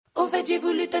fait, j'ai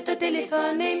voulu te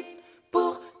téléphoner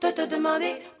pour te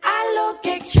demander allô,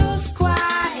 quelque chose quoi,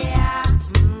 yeah.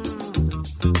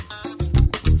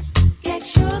 Quelque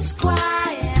chose quoi,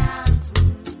 yeah.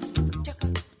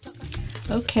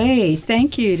 Okay,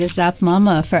 thank you to Zap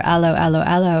Mama for Allo, Allo,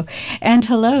 Allo. And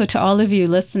hello to all of you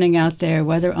listening out there,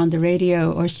 whether on the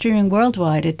radio or streaming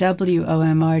worldwide at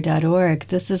WOMR.org.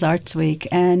 This is Arts Week,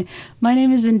 and my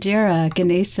name is Indira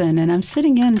Ganesan, and I'm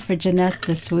sitting in for Jeanette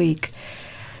this week.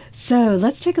 So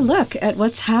let's take a look at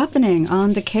what's happening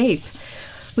on the Cape.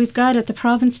 We've got at the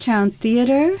Provincetown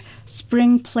Theatre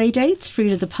Spring Playdates, free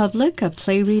to the public, a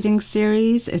play reading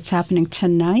series. It's happening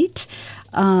tonight.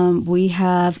 We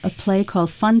have a play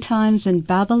called Fun Times in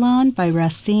Babylon by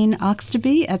Racine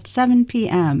Oxtoby at 7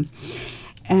 p.m.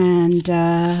 And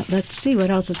let's see what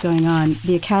else is going on.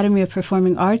 The Academy of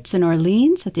Performing Arts in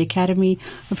Orleans, at the Academy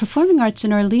of Performing Arts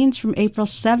in Orleans from April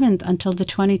 7th until the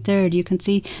 23rd. You can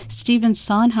see Stephen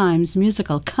Sondheim's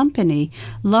musical Company,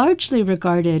 largely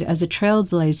regarded as a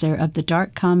trailblazer of the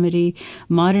dark comedy,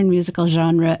 modern musical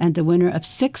genre, and the winner of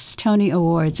 6 Tony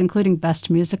Awards, including Best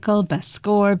Musical, Best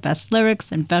Score, Best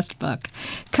Lyrics, and Best Book.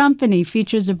 Company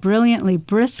features a brilliantly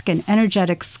brisk and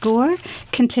energetic score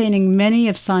containing many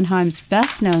of Sondheim's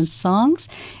best-known songs.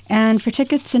 And for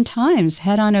tickets and times,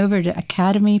 head on over to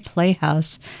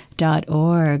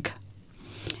academyplayhouse.org.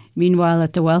 Meanwhile,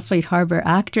 at the Wellfleet Harbor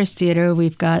Actors Theatre,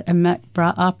 we've got a Met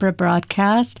Opera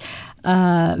broadcast.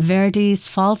 Verdi's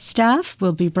Falstaff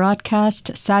will be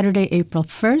broadcast Saturday, April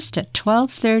 1st at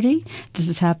 12:30. This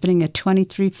is happening at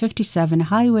 2357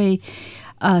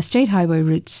 State Highway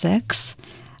Route 6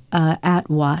 at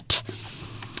Watt.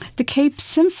 The Cape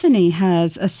Symphony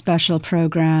has a special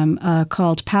program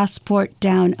called Passport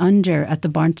Down Under at the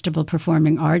Barnstable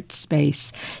Performing Arts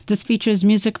Space. This features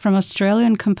music from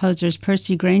Australian composers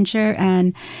Percy Granger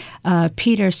and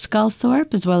Peter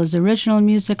Sculthorpe, as well as original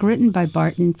music written by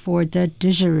Barton for the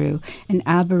didgeridoo, an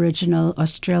Aboriginal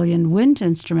Australian wind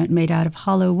instrument made out of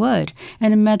hollow wood,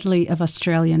 and a medley of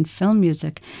Australian film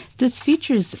music. This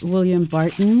features William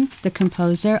Barton, the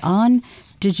composer, on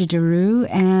didgeridoo,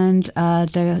 and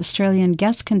the Australian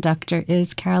guest conductor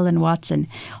is Carolyn Watson.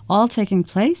 All taking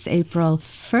place April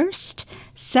 1st,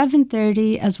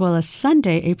 7:30, as well as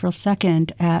Sunday, April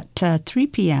 2nd at 3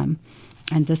 p.m.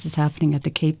 And this is happening at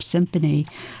the Cape Symphony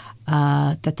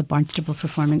at the Barnstable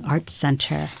Performing Arts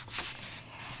Centre.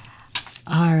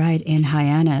 All right, in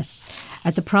Hyannis.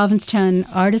 At the Provincetown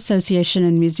Art Association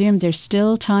and Museum, there's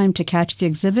still time to catch the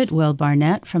exhibit Will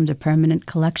Barnett from the Permanent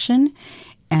Collection.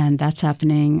 And that's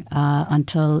happening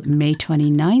until May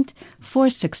 29th,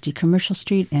 460 Commercial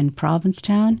Street in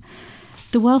Provincetown.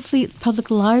 The Wellfleet Public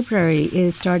Library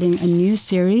is starting a new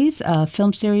series, a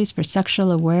film series for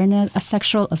sexual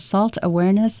assault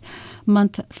awareness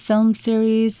month film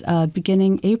series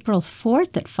beginning April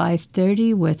 4th at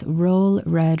 5:30 with Roll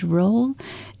Red Roll,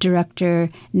 director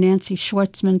Nancy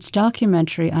Schwartzman's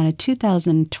documentary on a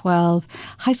 2012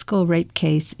 high school rape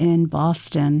case in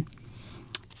Boston.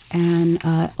 And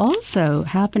also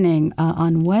happening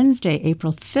on Wednesday,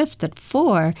 April 5th at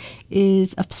 4,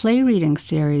 is a play reading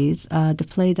series. The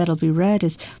play that'll be read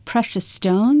is Precious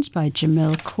Stones by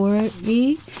Jamil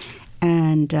Khoury,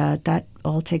 and that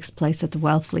all takes place at the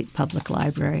Wellfleet Public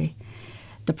Library.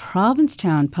 The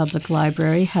Provincetown Public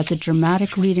Library has a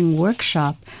dramatic reading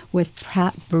workshop with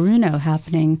Pat Bruno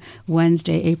happening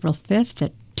Wednesday, April 5th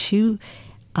at 2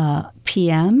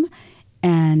 p.m.,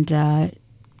 and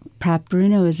Pat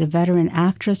Bruno is a veteran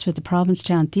actress with the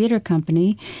Provincetown Theatre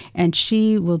Company, and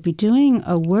she will be doing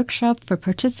a workshop for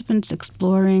participants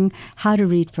exploring how to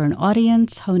read for an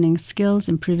audience, honing skills,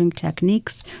 improving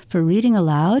techniques for reading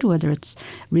aloud, whether it's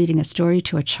reading a story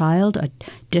to a child,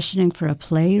 auditioning for a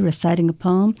play, reciting a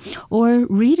poem, or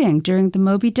reading during the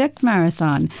Moby Dick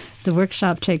Marathon. The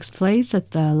workshop takes place at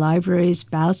the library's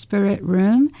Bowsprit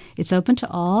Room. It's open to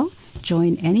all.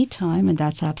 Join anytime, and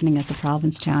that's happening at the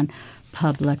Provincetown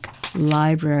Public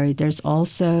Library. There's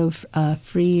also a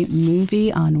free movie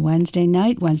on Wednesday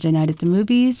night. Wednesday Night at the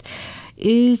Movies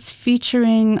is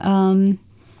featuring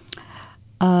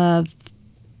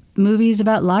movies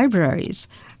about libraries.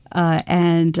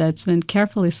 And it's been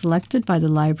carefully selected by the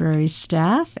library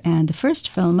staff. And the first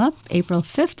film up, April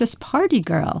 5th, is Party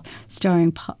Girl,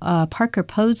 starring Parker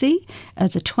Posey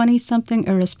as a 20-something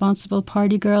irresponsible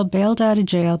party girl bailed out of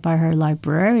jail by her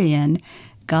librarian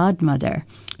godmother.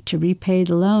 To repay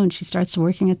the loan, she starts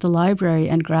working at the library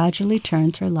and gradually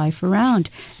turns her life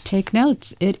around. Take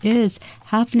notes. It is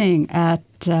happening at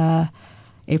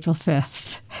April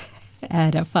 5th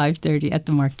at 5:30 at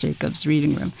the Mark Jacobs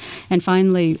Reading Room. And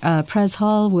finally, Pres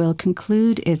Hall will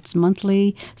conclude its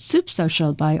monthly Soup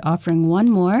Social by offering one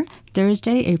more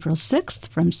Thursday, April 6th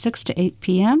from 6 to 8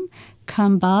 p.m.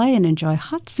 Come by and enjoy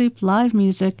hot soup, live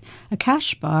music, a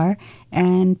cash bar,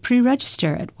 and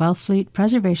pre-register at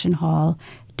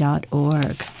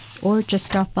wellfleetpreservationhall.org. Or just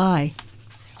stop by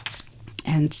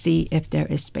and see if there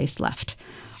is space left.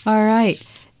 All right.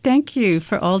 Thank you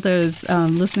for all those,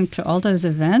 listening to all those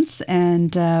events.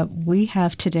 And we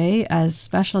have today as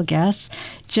special guests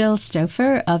Jill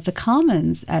Stouffer of the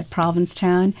Commons at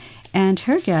Provincetown and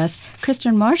her guest,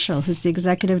 Kristen Marshall, who's the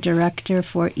Executive Director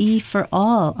for E for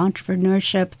All,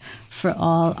 Entrepreneurship for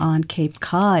All on Cape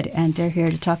Cod. And they're here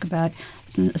to talk about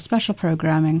some special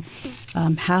programming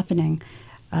happening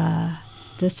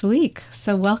this week.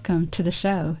 So welcome to the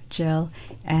show, Jill.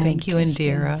 And thank you, Kristen.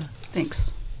 Indira.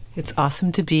 Thanks. It's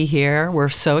awesome to be here. We're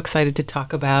so excited to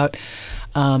talk about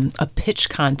a pitch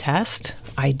contest,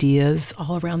 ideas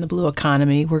all around the blue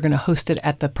economy. We're going to host it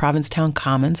at the Provincetown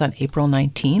Commons on April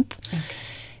 19th. Okay.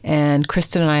 And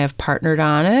Kristen and I have partnered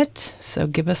on it, so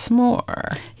give us more.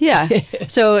 Yeah.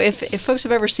 So if folks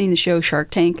have ever seen the show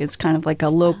Shark Tank, it's kind of like a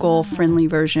local friendly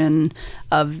version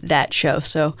of that show.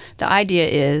 So the idea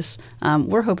is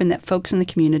we're hoping that folks in the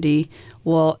community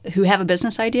who have a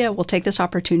business idea will take this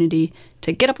opportunity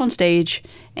to get up on stage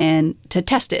and to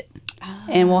test it. Oh.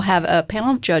 And we'll have a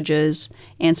panel of judges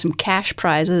and some cash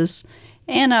prizes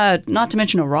and not to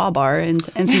mention a raw bar and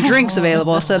some drinks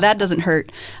available, so that doesn't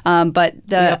hurt. But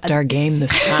we upped our game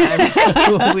this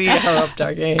time. We upped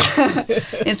our game.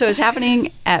 And so it's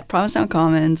happening at Provincetown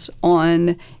Commons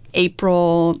on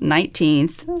April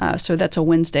 19th. So that's a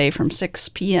Wednesday from 6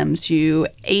 p.m. to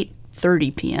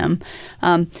 8:30 p.m.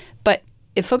 But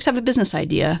if folks have a business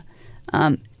idea,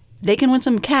 they can win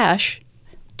some cash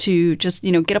to just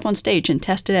get up on stage and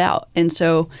test it out. And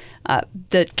so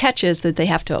the catch is that they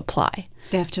have to apply.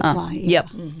 They have to apply.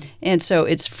 Yep. Mm-hmm. And so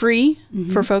it's free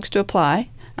for folks to apply,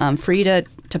 free to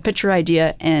pitch your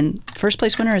idea. And first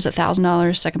place winner is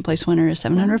 $1,000. Second place winner is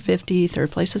 $750.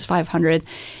 Third place is $500.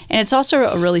 And it's also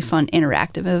a really fun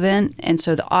interactive event. And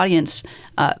so the audience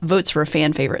votes for a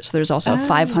fan favorite. So there's also a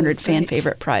 500 fan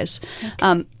favorite prize.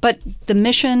 Okay. But the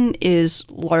mission is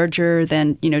larger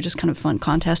than just kind of fun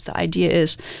contest. The idea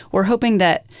is we're hoping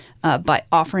that by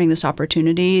offering this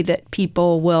opportunity that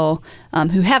people will,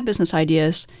 who have business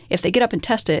ideas, if they get up and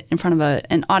test it in front of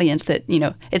an audience that,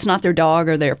 it's not their dog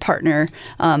or their partner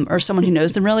or someone who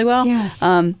knows them really well, yes.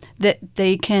 That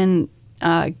they can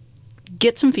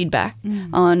get some feedback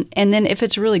on. And then if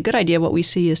it's a really good idea, what we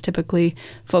see is typically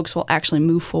folks will actually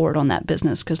move forward on that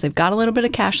business because they've got a little bit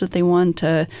of cash that they want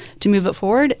to move it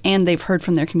forward, and they've heard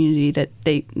from their community that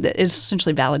is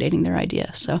essentially validating their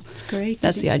idea. So that's great.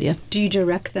 That's the idea. Do you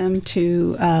direct them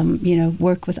to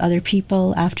work with other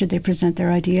people after they present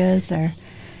their ideas, or?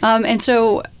 And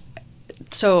so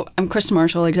I'm Kristen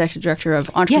Marshall, Executive Director of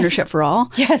Entrepreneurship for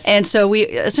All. Yes. And so we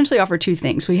essentially offer two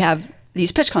things. We have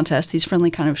these pitch contests, these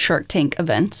friendly kind of Shark Tank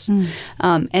events. And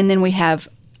then we have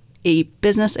a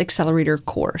business accelerator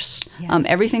course. Yes.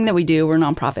 Everything that we do, we're a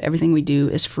nonprofit, everything we do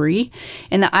is free.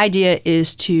 And the idea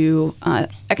is to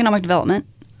economic development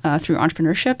through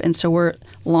entrepreneurship. And so we're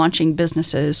launching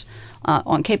businesses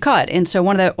on Cape Cod. And so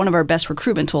one of our best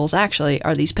recruitment tools actually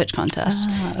are these pitch contests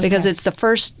because it's the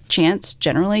first chance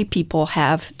generally people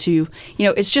have to,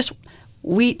 it's just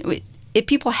if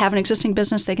people have an existing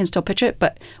business, they can still pitch it,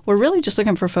 but we're really just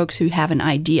looking for folks who have an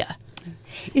idea.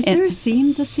 Is there a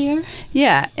theme this year?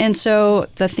 Yeah, and so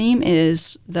the theme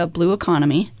is the blue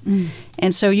economy.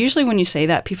 And so usually when you say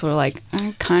that, people are like,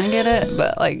 I kind of get it,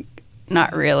 but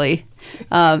not really.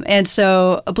 And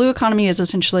so a blue economy is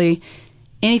essentially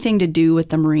anything to do with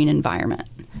the marine environment.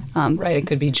 Right. It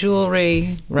could be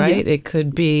jewelry, right? Yeah. It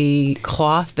could be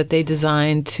cloth that they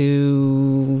designed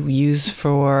to use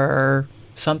for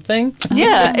something.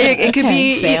 Yeah, it could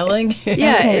be sailing.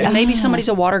 Yeah, maybe somebody's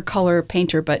a watercolor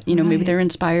painter, but maybe they're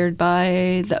inspired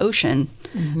by the ocean.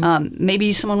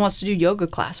 Maybe someone wants to do yoga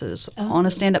classes on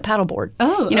a stand-up paddleboard.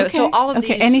 So all of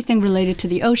these anything related to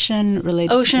the ocean, to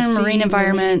the sea, marine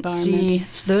environment, sea.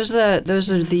 So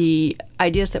those are the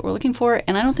ideas that we're looking for.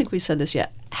 And I don't think we said this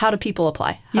yet. How do people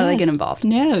apply? How do they get involved?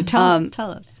 No,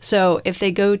 tell us. So if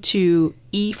they go to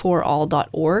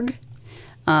e4all.org.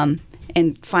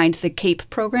 And find the CAPE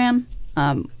program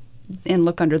and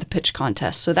look under the pitch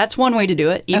contest. So that's one way to do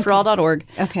it, eforall.org.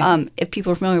 Okay. If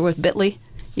people are familiar with Bitly,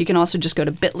 you can also just go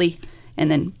to Bitly and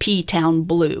then P-Town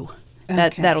Blue.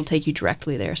 That'll take you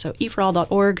directly there. So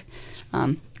eforall.org,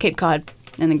 Cape Cod,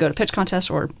 and then go to pitch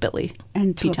contest or Bitly.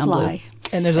 And to P-Town apply. Blue.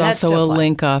 And there's that's also to a apply.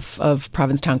 link off of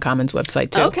Provincetown Commons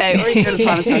website, too. Okay, or you can go to the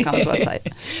Provincetown Commons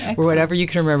website. Or whatever you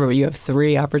can remember, but you have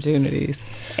 3 opportunities.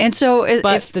 And so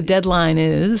But if the deadline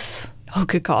is... oh,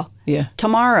 good call. Yeah.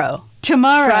 Tomorrow,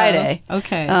 Friday,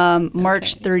 Okay.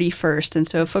 March 31st. And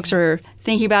so if folks are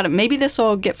thinking about it, maybe this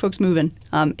will get folks moving.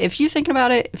 If you're thinking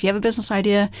about it, if you have a business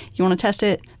idea, you want to test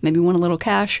it, maybe want a little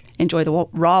cash, enjoy the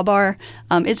raw bar.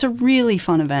 It's a really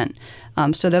fun event.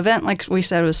 So the event, like we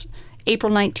said, was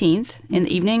April 19th in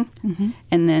the evening,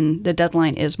 and then the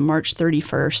deadline is March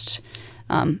 31st.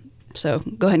 So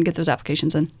go ahead and get those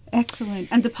applications in. Excellent.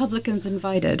 And the publican's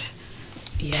invited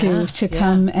Yeah, to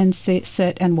come and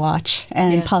sit and watch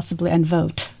and Yeah. possibly and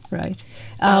vote, right?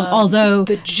 Although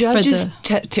the judges,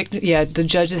 for the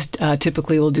judges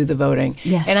typically will do the voting.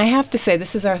 Yes. And I have to say,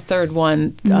 this is our third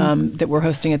one that we're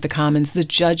hosting at the Commons. The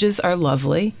judges are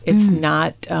lovely. It's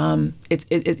not,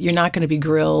 you're not going to be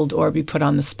grilled or be put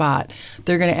on the spot.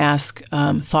 They're going to ask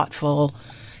thoughtful,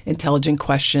 intelligent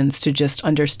questions to just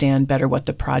understand better what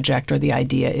the project or the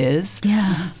idea is.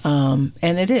 Yeah. And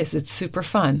it's super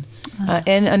fun.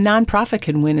 And a nonprofit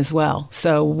can win as well.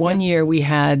 So one year we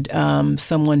had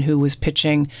someone who was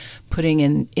pitching putting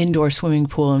an indoor swimming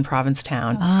pool in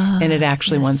Provincetown, and it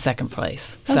actually won second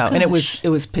place. So and it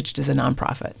was pitched as a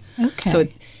nonprofit. Okay. So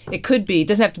it could be, it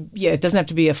doesn't have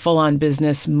to be a full-on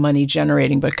business money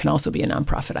generating, but it can also be a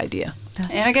nonprofit idea.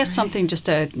 That's And I guess something just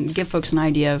to give folks an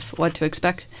idea of what to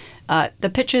expect. The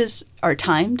pitches are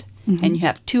timed, and you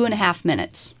have 2.5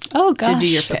 minutes Oh, gosh. to do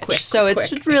your So pitch. quick, So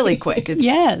quick. it's really quick. It's,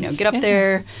 Yes, get up yeah.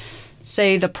 there,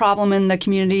 say the problem in the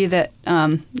community that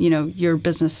your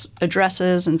business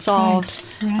addresses and solves.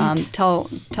 Right. Tell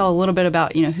a little bit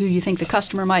about who you think the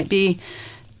customer might be.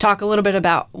 Talk a little bit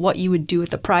about what you would do with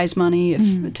the prize money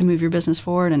to move your business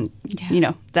forward, and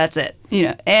that's it.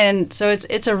 And so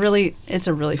it's a really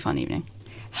fun evening.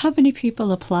 How many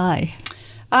people apply?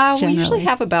 We Generally. usually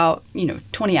have about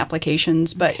 20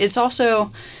 applications, but it's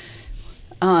also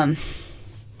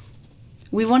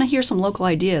we want to hear some local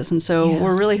ideas, and so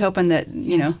we're really hoping that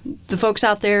the folks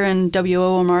out there in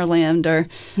WOMR land are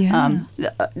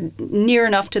near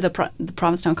enough to the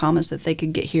Provincetown Commons that they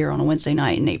could get here on a Wednesday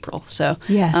night in April. So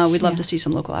Yes, we'd love to see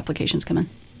some local applications come in.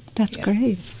 That's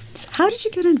great. How did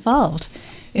you get involved?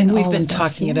 And we've all been of this?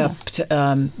 talking it up. To,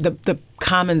 the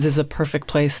Commons is a perfect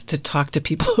place to talk to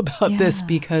people about this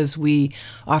because we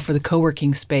offer the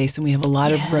co-working space, and we have a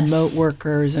lot of remote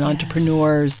workers and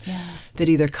entrepreneurs that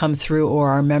either come through or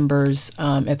are members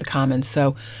at the Commons.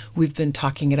 So we've been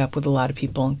talking it up with a lot of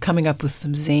people and coming up with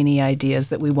some zany ideas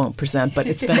that we won't present, but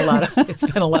it's been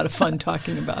a lot of fun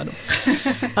talking about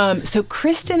them. So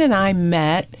Kristen and I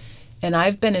met. And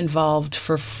I've been involved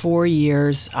for 4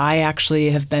 years. I actually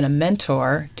have been a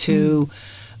mentor to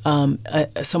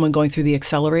someone going through the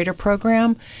accelerator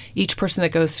program. Each person that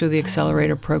goes through the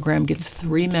accelerator program gets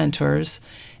 3 mentors,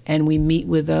 and we meet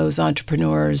with those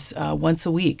entrepreneurs once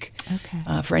a week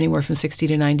for anywhere from 60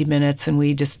 to 90 minutes, and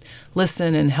we just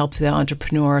listen and help the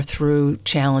entrepreneur through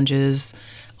challenges.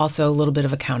 Also, a little bit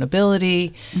of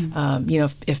accountability.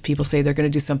 If people say they're going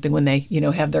to do something when they,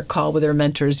 have their call with their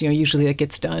mentors, usually that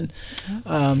gets done.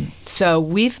 So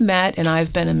we've met, and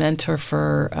I've been a mentor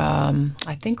for,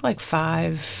 I think, like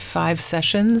five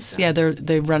sessions. Yeah,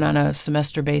 they run on a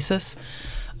semester basis.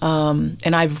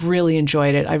 And I've really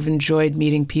enjoyed it. I've enjoyed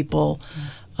meeting people.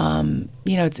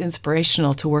 It's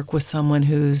inspirational to work with someone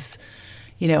who's,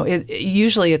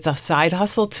 usually it's a side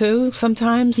hustle too.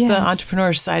 Sometimes the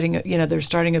entrepreneur's they're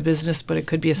starting a business, but it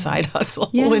could be a side hustle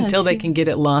until they can get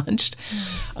it launched.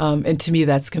 And to me,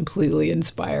 that's completely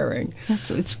inspiring.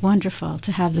 It's wonderful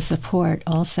to have the support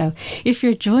also. If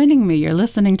you're joining me, you're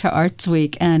listening to Arts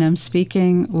Week, and I'm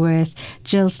speaking with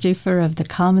Jill Stufer of the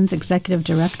Commons, Executive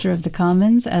Director of the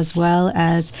Commons, as well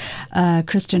as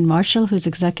Kristen Marshall, who's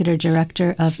Executive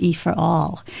Director of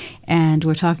E4All. And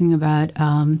we're talking about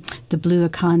the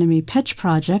Blue Economy Pitch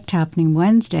Project happening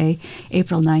Wednesday,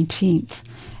 April 19th,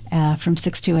 from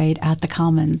 6 to 8 at the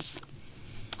Commons.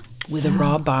 With a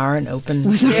raw bar and open.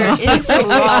 There is a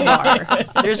raw bar.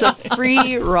 There's a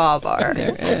free raw bar.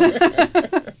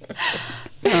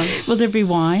 Will there be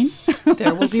wine?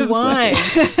 There will be wine.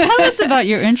 Tell us about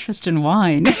your interest in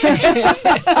wine.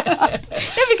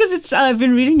 Because I've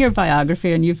been reading your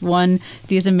biography, and you've won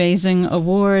these amazing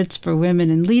awards for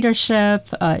women in leadership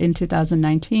in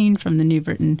 2019 from the New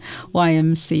Britain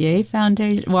YWCA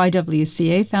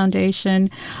Foundation.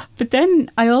 But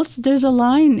then there's a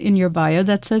line in your bio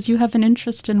that says you have an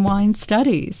interest in wine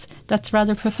studies. That's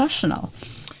rather professional.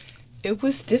 It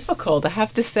was difficult, I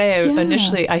have to say.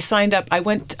 Initially, I signed up. I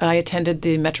attended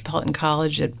the Metropolitan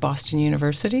College at Boston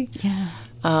University. Yeah.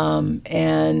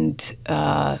 And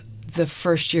the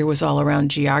first year was all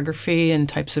around geography and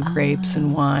types of grapes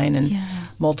and wine and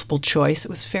multiple choice. It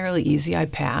was fairly easy. I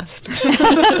passed.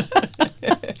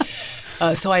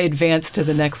 So I advanced to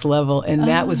the next level, and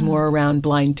that was more around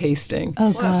blind tasting.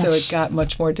 Oh, gosh. So it got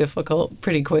much more difficult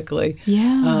pretty quickly.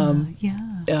 Yeah,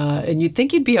 And you'd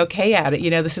think you'd be okay at it. You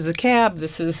know, this is a cab.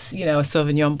 This is, you know, a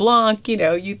Sauvignon Blanc. You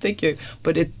know, you think you,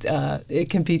 but it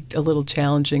can be a little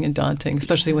challenging and daunting,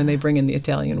 especially when they bring in the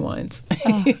Italian wines.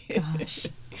 Oh, gosh.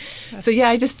 So yeah,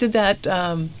 I just did that.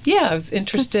 I was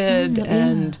interested,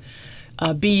 and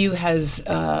BU has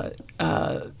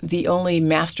the only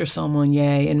master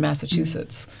sommelier in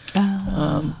Massachusetts.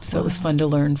 So it was fun to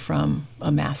learn from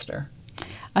a master.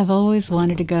 I've always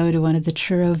wanted to go to one of the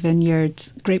Churro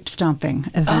Vineyards grape stomping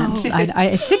events.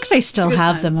 I think they still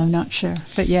have them. I'm not sure,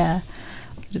 but yeah,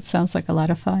 it sounds like a lot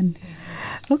of fun.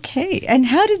 Okay,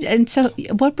 and so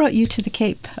what brought you to the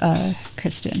Cape,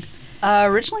 Kristen?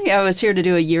 Originally, I was here to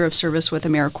do a year of service with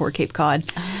AmeriCorps Cape Cod,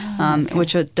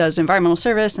 which does environmental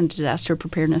service and disaster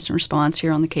preparedness and response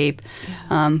here on the Cape.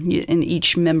 And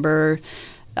each member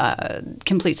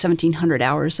completes 1,700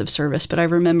 hours of service. But I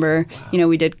remember,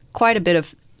 we did quite a bit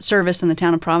of service in the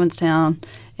town of Provincetown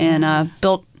and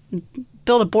built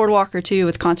a boardwalk or two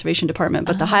with the Conservation Department.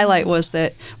 But the highlight was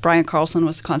that Brian Carlson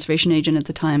was the conservation agent at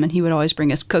the time, and he would always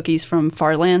bring us cookies from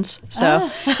far lands. So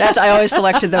I always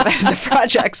selected the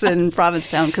projects in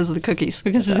Provincetown because of the cookies.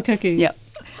 Because of the cookies. Yep.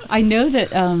 I know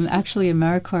that actually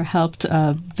AmeriCorps helped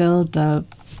build the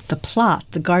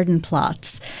garden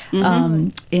plots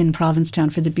in Provincetown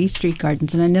for the B Street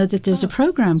Gardens. And I know that there's a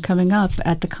program coming up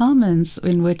at the Commons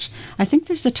in which I think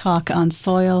there's a talk on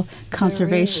soil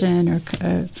conservation or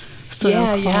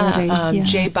soil quality.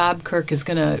 Jay Bob Kirk is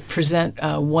going to present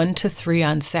 1 to 3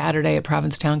 on Saturday at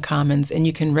Provincetown Commons, and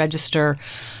you can register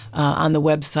on the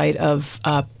website of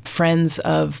Friends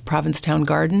of Provincetown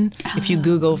Garden. If you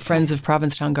Google Friends of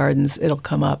Provincetown Gardens, it'll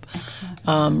come up.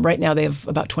 Right now they have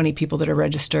about 20 people that are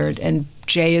registered, and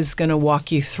Jay is going to walk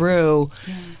you through,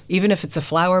 even if it's a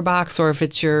flower box or if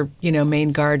it's your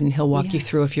main garden, he'll walk you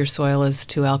through if your soil is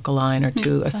too alkaline or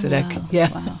too acidic.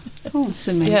 Wow. Oh, it's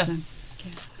amazing.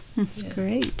 That's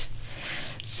great.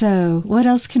 So what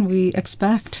else can we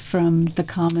expect from the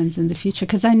Commons in the future?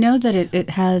 Because I know that it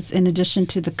has, in addition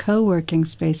to the co-working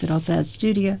space, it also has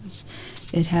studios.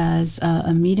 It has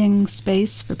a meeting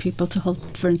space for people to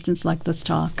hold, for instance, like this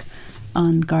talk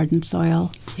on garden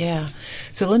soil. Yeah.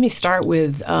 So let me start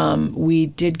with, we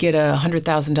did get a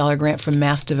 $100,000 grant from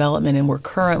Mass Development, and we're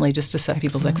currently, just to set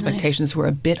people's expectations, we're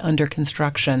a bit under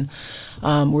construction.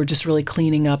 We're just really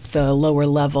cleaning up the lower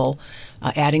level,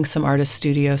 adding some artist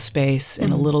studio space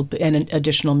and and an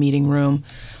additional meeting room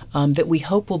that we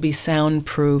hope will be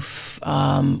soundproof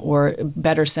or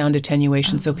better sound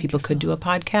attenuation so people could do a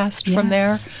podcast from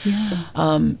there.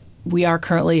 Yeah. We are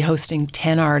currently hosting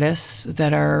 10 artists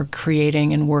that are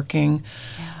creating and working,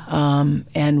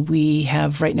 and we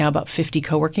have right now about 50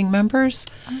 co-working members,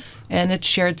 and it's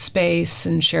shared space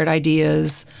and shared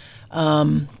ideas.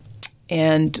 And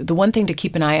the one thing to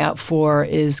keep an eye out for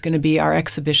is going to be our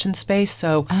exhibition space.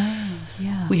 So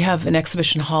we have an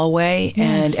exhibition hallway,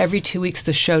 and every 2 weeks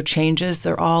the show changes.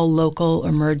 They're all local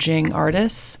emerging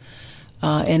artists.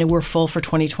 And we're full for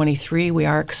 2023. We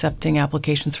are accepting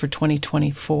applications for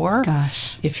 2024.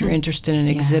 Gosh. If you're interested in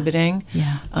exhibiting.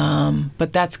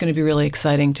 But that's going to be really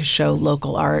exciting to show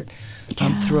local art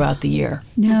throughout the year.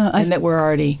 And that we're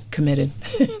already committed.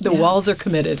 The walls are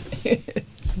committed.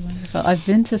 It's wonderful. I've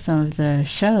been to some of the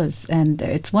shows, and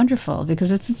it's wonderful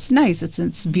because it's nice.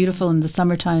 It's beautiful in the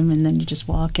summertime, and then you just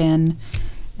walk in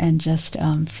and just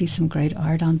see some great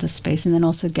art on the space, and then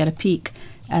also get a peek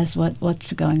as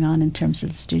what's going on in terms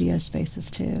of the studio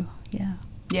spaces too.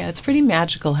 Yeah, it's pretty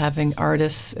magical having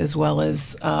artists as well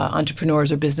as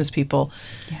entrepreneurs or business people.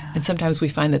 And sometimes we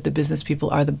find that the business people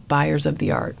are the buyers of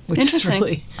the art, which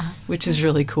is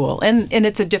really cool. And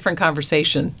it's a different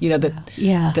conversation,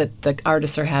 that the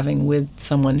artists are having with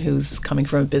someone who's coming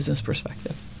from a business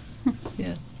perspective.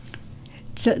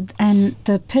 So, and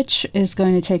the pitch is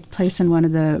going to take place in one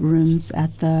of the rooms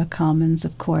at the Commons,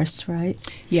 of course, right?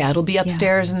 Yeah, it'll be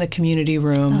upstairs in the community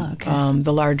room,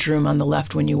 the large room on the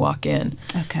left when you walk in.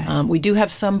 Okay. We do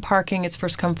have some parking. It's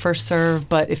first come, first serve,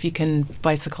 but if you can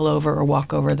bicycle over or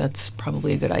walk over, that's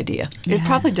probably a good idea. It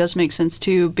probably does make sense,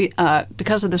 too,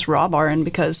 because of this raw bar and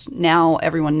because now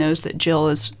everyone knows that Jill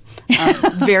is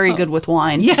very good with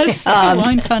wine. Yes,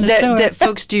 wine connoisseur. That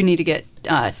folks do need to get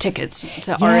tickets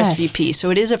to RSVP. So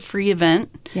it is a free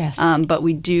event. Yes. But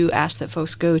we do ask that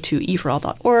folks go to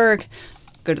eforall.org,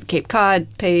 go to the Cape Cod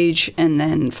page and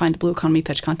then find the Blue Economy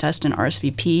Pitch Contest and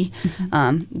RSVP.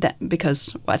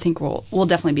 Because I think we'll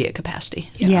definitely be at capacity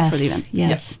for the event.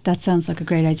 Yes, that sounds like a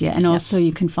great idea. And also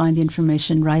you can find the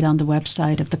information right on the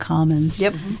website of the Commons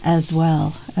as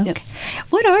well. Okay. Yep.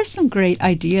 What are some great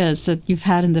ideas that you've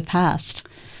had in the past?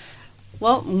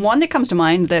 Well, one that comes to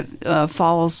mind that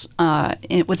falls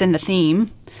within the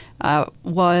theme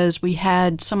was we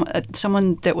had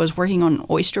someone that was working on an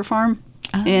oyster farm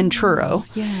in Truro.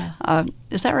 Yeah.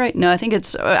 Is that right? No, I think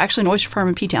it's actually an oyster farm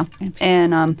in P-Town.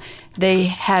 And they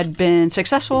had been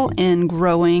successful in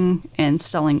growing and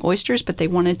selling oysters, but they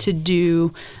wanted to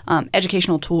do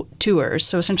educational tours.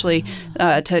 So essentially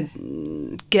to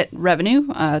get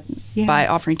revenue by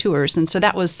offering tours. And so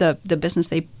that was the business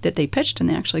that they pitched, and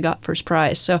they actually got first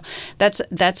prize. So that's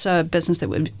a business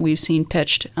that we've seen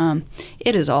pitched.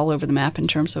 It is all over the map in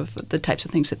terms of the types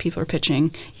of things that people are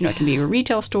pitching. It can be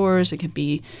retail stores. It can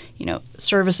be,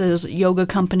 services, yoga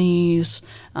companies.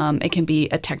 It can be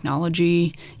a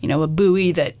technology, a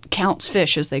buoy that counts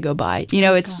fish as they go by.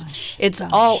 It's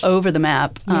all over the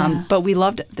map. But we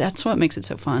loved it. That's what makes it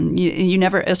so fun. You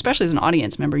never, especially as an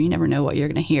audience member, you never know what you're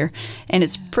going to hear. And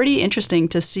it's pretty interesting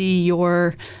to see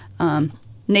your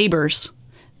neighbors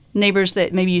that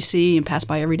maybe you see and pass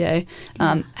by every day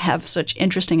have such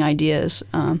interesting ideas.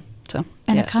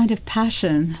 And a kind of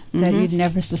passion that you'd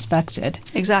never suspected.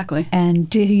 Exactly. And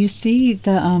do you see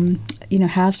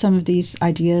have some of these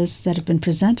ideas that have been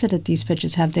presented at these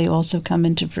pitches, have they also come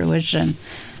into fruition?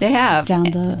 They have. Down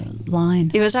the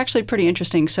line. It was actually pretty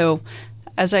interesting. So,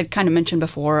 as I kind of mentioned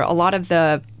before, a lot of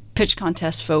the pitch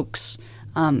contest folks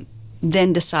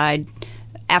then decide,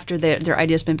 after their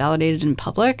idea has been validated in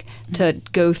public, to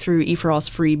go through E4All's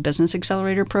free business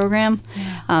accelerator program.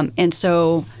 Yeah. And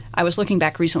so I was looking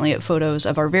back recently at photos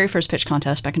of our very first pitch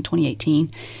contest back in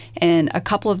 2018, and a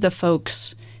couple of the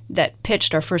folks that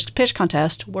pitched our first pitch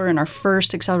contest were in our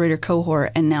first accelerator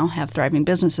cohort and now have thriving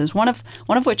businesses. One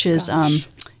of which is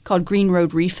called Green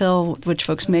Road Refill, which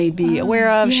folks may be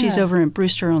aware of. Yeah. She's over in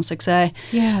Brewster on 6A.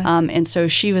 Yeah. And so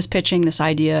she was pitching this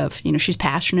idea of, she's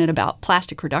passionate about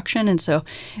plastic reduction. And so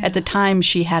at the time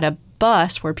she had a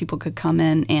bus where people could come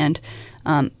in and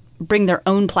bring their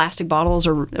own plastic bottles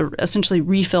or essentially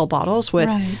refill bottles with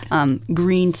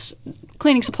green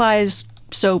cleaning supplies,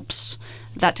 soaps,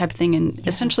 that type of thing. And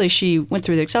essentially she went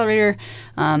through the accelerator,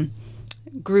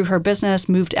 grew her business,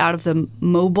 moved out of the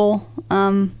mobile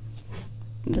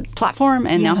platform,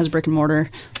 and now has brick and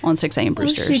mortar on 6A in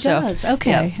Brewster. She does.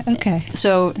 Okay. Yeah. Okay.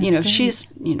 So, That's she's,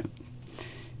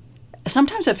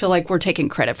 sometimes I feel like we're taking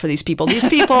credit for these people. These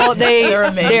people, they're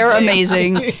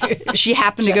amazing. She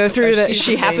happened to go through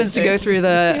the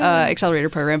accelerator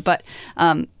program, but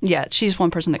she's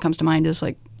one person that comes to mind as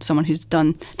like someone who's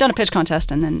done a pitch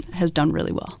contest and then has done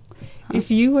really well. If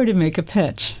you were to make a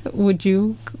pitch, what would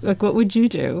you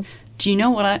do? Do you know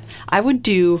what I would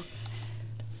do?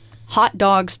 Hot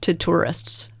dogs to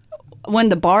tourists. When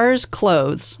the bars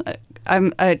close,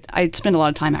 I spend a lot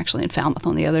of time actually in Falmouth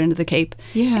on the other end of the Cape.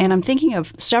 Yeah. And I'm thinking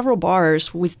of several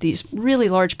bars with these really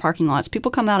large parking lots. People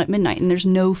come out at midnight and there's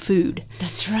no food.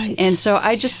 That's right. And so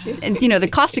the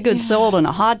cost of goods sold on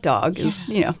a hot dog is,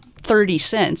 30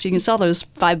 cents. You can sell those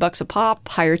 $5 a pop,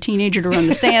 hire a teenager to run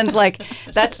the stands. Like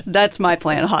that's my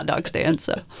plan, a hot dog stand.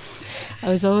 So I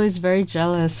was always very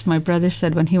jealous. My brother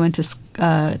said when he went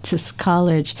to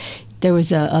college, there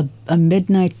was a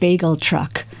midnight bagel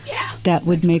truck that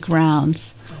would make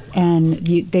rounds, and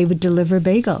they would deliver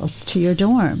bagels to your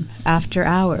dorm after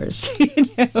hours.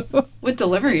 With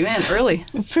delivery, man, early.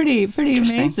 Pretty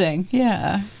amazing.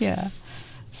 Yeah.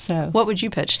 So, what would you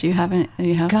pitch? Do you have it?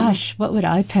 Gosh, what would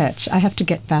I pitch? I have to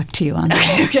get back to you on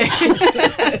that. Okay.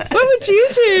 What would you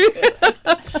do?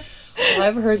 Well,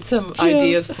 I've heard some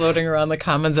ideas floating around the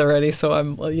Commons already, so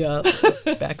I'm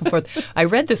back and forth. I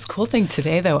read this cool thing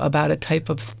today, though, about a type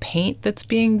of paint that's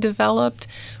being developed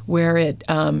where it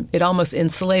almost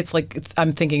insulates. Like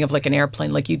I'm thinking of like an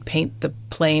airplane. Like you'd paint the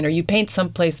plane, or you paint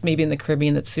someplace maybe in the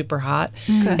Caribbean that's super hot,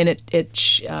 and it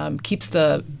keeps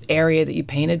the area that you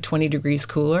painted 20 degrees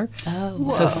cooler. Oh,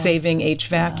 so saving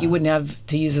HVAC, you wouldn't have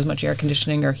to use as much air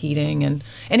conditioning or heating. And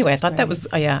anyway, I thought that was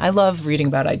I love reading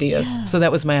about ideas. Yeah. So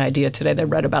that was my idea today that I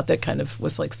read about that kind of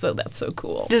was like, so that's so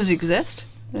cool. Does it exist?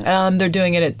 They're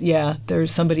doing it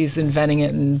there's somebody's inventing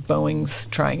it and Boeing's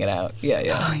trying it out. Yeah.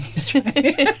 Boeing's trying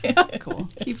it. Cool.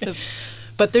 Keep the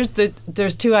But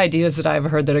there's two ideas that I've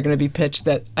heard that are going to be pitched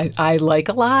that I like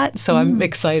a lot. So I'm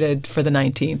excited for the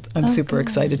 19th. I'm super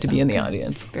excited to be in the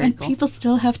audience. And people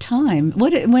still have time.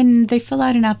 When they fill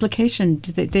out an application,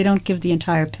 they don't give the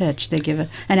entire pitch. They give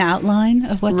an outline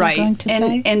of what they're going to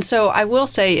say. And so I will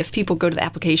say, if people go to the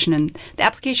application, and the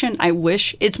application, I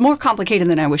wish it's more complicated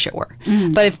than I wish it were.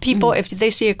 But if people, if they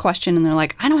see a question and they're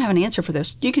like, I don't have an answer for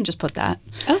this, you can just put that.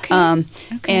 Okay.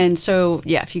 And so,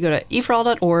 if you go to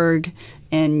eforall.org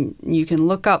and you can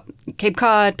look up Cape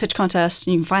Cod pitch contest,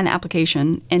 and you can find the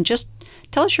application and just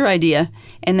tell us your idea.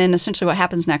 And then essentially what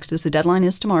happens next is the deadline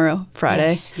is tomorrow,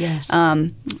 Friday,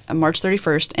 March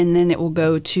 31st, and then it will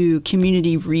go to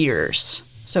community readers.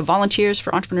 So volunteers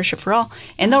for Entrepreneurship for All,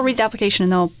 and they'll read the application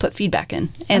and they'll put feedback in.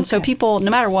 And so people,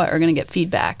 no matter what, are going to get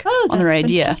feedback on their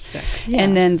idea. Yeah.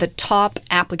 And then the top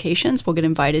applications will get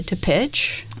invited to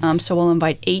pitch. So we'll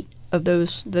invite 8 of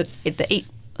those, the 8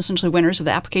 essentially winners of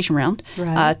the application round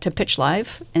to pitch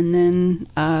live. And then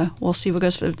we'll see what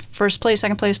goes for first place,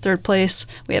 second place, third place.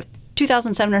 We have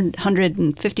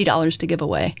 $2,750 to give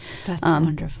away. That's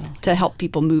wonderful. To help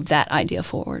people move that idea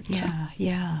forward.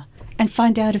 Yeah. And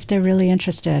find out if they're really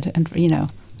interested, and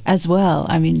as well.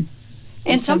 I mean,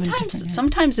 and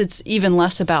sometimes it's even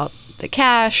less about the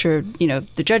cash or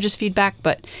the judges' feedback,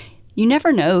 but you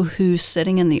never know who's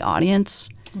sitting in the audience.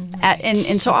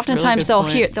 And so oftentimes they'll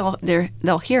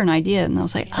hear an idea and they'll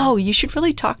say, "Oh, you should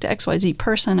really talk to XYZ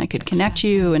person. I could connect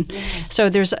you." And so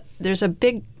there's a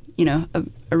big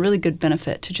a really good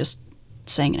benefit to just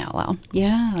saying it out loud.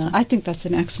 Yeah, I think that's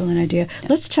an excellent idea.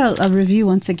 Let's tell a review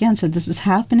once again. So this is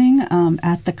happening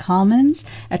at the Commons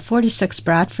at 46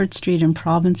 Bradford Street in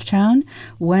Provincetown,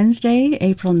 Wednesday,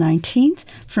 April 19th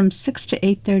from 6 to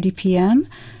 8:30 p.m.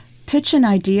 Pitch an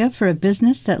idea for a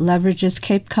business that leverages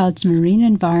Cape Cod's marine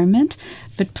environment,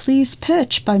 but please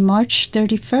pitch by March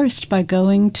 31st by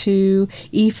going to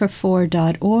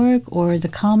efor4.org or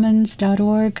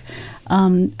thecommons.org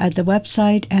at the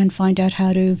website and find out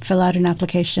how to fill out an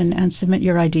application and submit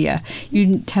your idea.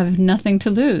 You have nothing to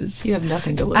lose. You have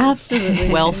nothing to lose.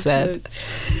 Absolutely. Well said.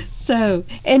 So,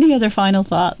 any other final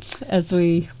thoughts as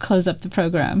we close up the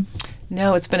program?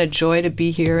 No, it's been a joy to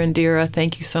be here, Indira.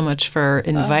 Thank you so much for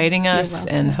inviting us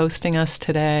and hosting us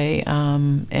today.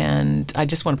 And I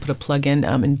just want to put a plug in,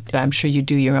 and I'm sure you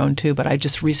do your own too, but I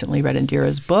just recently read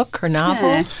Indira's book, her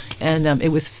novel, and it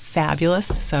was fabulous.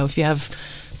 So if you have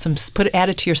add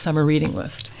it to your summer reading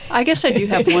list. I guess I do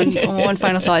have one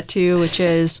final thought too, which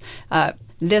is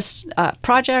this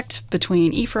project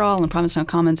between E4All and Provincetown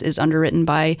Commons is underwritten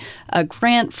by a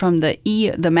grant from the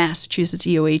Massachusetts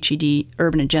EOHED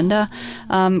Urban Agenda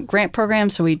grant program.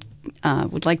 So we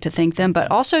would like to thank them,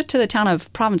 but also to the town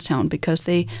of Provincetown, because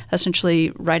they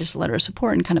essentially write us a letter of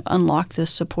support and kind of unlock this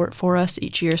support for us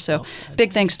each year. So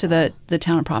big thanks to the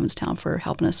town of Provincetown for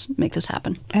helping us make this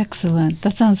happen. Excellent.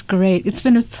 That sounds great. It's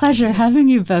been a pleasure having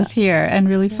you both here, and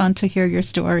really fun to hear your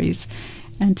stories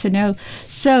and to know.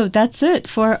 So that's it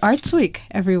for Arts Week,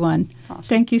 everyone. Awesome.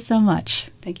 Thank you so much.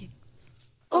 Thank you.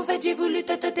 Au fait, j'ai voulu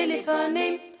te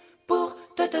téléphoner pour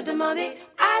te demander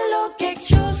allô, quelque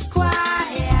chose quoi.